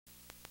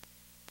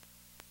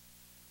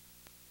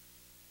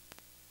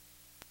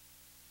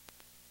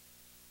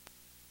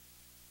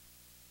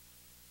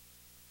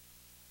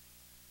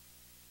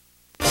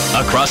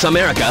across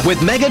America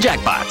with Mega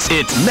Jackpots.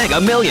 It's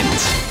Mega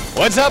Millions.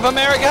 What's up,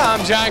 America?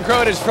 I'm John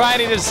Crow. It is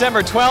Friday,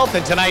 December 12th,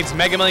 and tonight's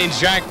Mega Millions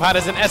jackpot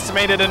is an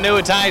estimated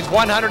annuitized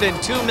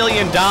 $102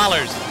 million.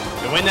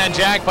 To win that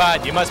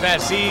jackpot, you must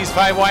match C's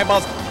 5 white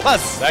balls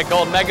plus that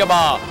gold mega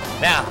ball.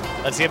 Now,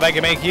 let's see if I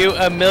can make you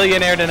a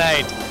millionaire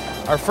tonight.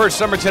 Our first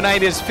number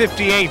tonight is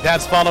 58.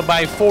 That's followed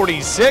by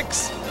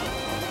 46.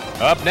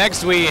 Up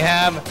next, we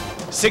have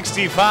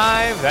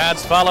 65.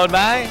 That's followed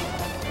by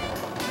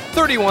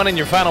 31. And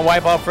your final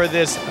white ball for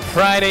this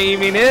Friday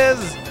evening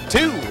is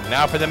 2.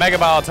 Now for the mega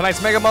ball.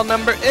 Tonight's mega ball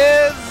number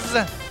is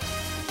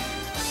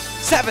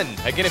 7.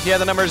 Again, if you have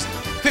the numbers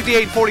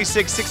 58,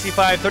 46,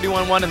 65,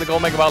 31, 1, and the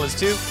gold mega ball is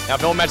 2. Now,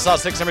 if no one matches all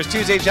 6 numbers,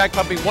 Tuesday's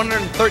jackpot will be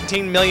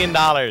 $113 million.